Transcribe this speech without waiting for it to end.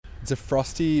It's a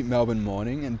frosty Melbourne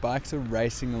morning and bikes are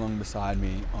racing along beside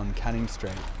me on Canning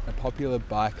Street, a popular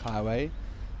bike highway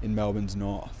in Melbourne's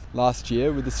north. Last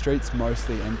year, with the streets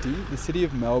mostly empty, the City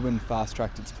of Melbourne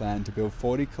fast-tracked its plan to build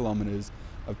 40 kilometres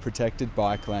of protected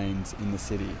bike lanes in the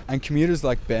city. And commuters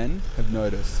like Ben have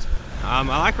noticed. I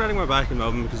like riding my bike in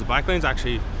Melbourne because the bike lanes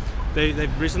actually,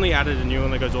 they've recently added a new one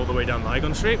that goes all the way down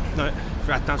Lygon Street, no,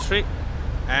 Rattown Street,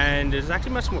 and it's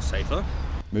actually much more safer.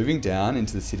 Moving down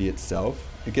into the city itself,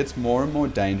 it gets more and more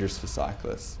dangerous for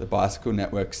cyclists, the Bicycle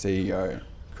Network CEO,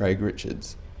 Craig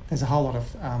Richards. There's a whole lot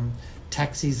of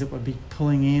taxis that would be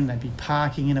pulling in, they'd be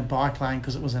parking in a bike lane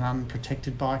because it was an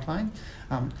unprotected bike lane.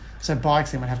 So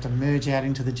bikes then would have to merge out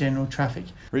into the general traffic.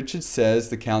 Richards says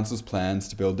the council's plans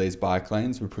to build these bike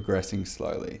lanes were progressing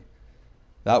slowly.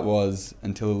 That was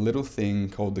until a little thing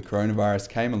called the coronavirus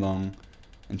came along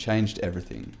and changed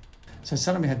everything. So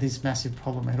suddenly we had this massive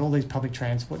problem. We had all these public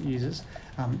transport users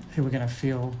who were going to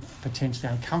feel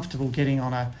potentially uncomfortable getting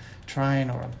on a train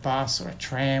or a bus or a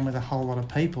tram with a whole lot of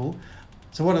people.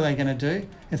 So what are they going to do?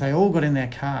 If they all got in their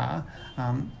car,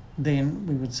 then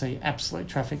we would see absolute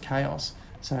traffic chaos.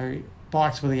 So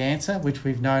bikes were the answer, which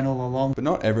we've known all along. But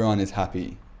not everyone is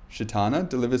happy. Shatana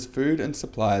delivers food and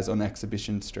supplies on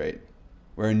Exhibition Street,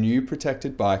 where a new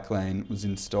protected bike lane was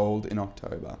installed in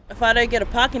October. If I don't get a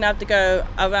parking, I have to go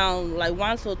around like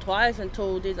once or twice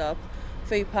until there's a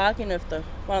free parking if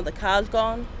one of the cars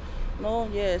gone. So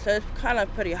it's kind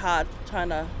of pretty hard trying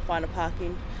to find a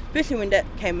parking, especially when that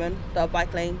came in, the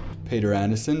bike lane. Peter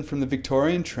Anderson from the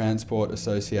Victorian Transport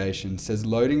Association says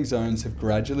loading zones have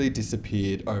gradually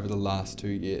disappeared over the last 2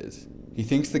 years. He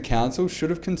thinks the council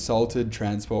should have consulted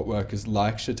transport workers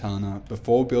like Shatana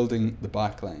before building the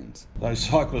bike lanes. Those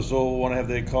cyclists all want to have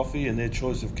their coffee and their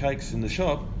choice of cakes in the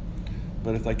shop,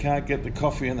 but if they can't get the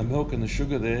coffee and the milk and the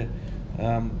sugar there,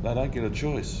 they don't get a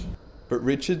choice. But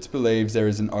Richards believes there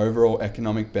is an overall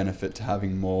economic benefit to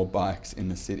having more bikes in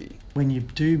the city. When you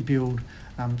do build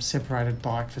separated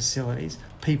bike facilities,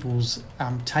 people's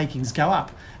takings go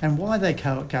up. And why they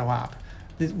go up?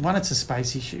 One, it's a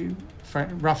space issue.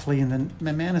 Roughly in the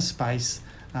amount of space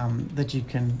that you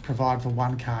can provide for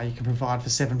one car, you can provide for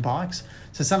 7 bikes.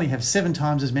 So suddenly you have 7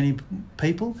 times as many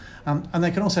people, and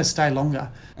they can also stay longer.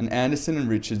 And Anderson and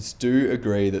Richards do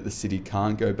agree that the city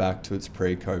can't go back to its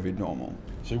pre-COVID normal.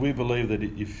 So we believe that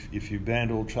if you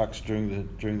banned all trucks during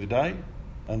the day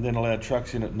and then allowed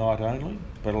trucks in at night only,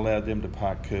 but allowed them to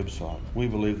park curbside, we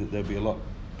believe that there'd be a lot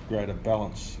greater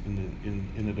balance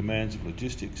in the demands of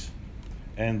logistics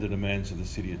and the demands of the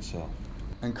city itself.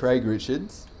 And Craig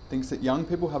Richards thinks that young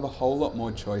people have a whole lot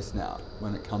more choice now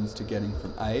when it comes to getting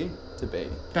from A to B.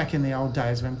 Back in the old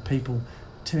days when people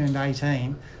turned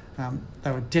 18,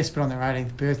 they were desperate on their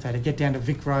 18th birthday to get down to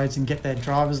Vic Roads and get their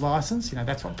driver's licence.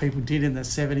 That's what people did in the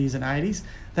 70s and 80s.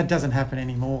 That doesn't happen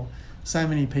anymore. So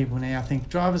many people now think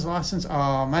driver's licence,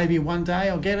 maybe one day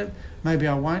I'll get it, maybe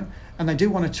I won't. And they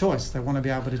do want a choice. They want to be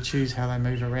able to choose how they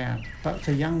move around. But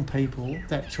for young people,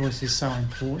 that choice is so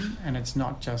important, and it's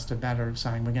not just a matter of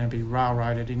saying we're going to be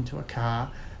railroaded into a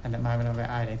car at the moment of our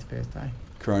 18th birthday.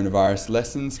 Coronavirus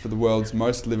lessons for the world's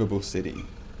most livable city.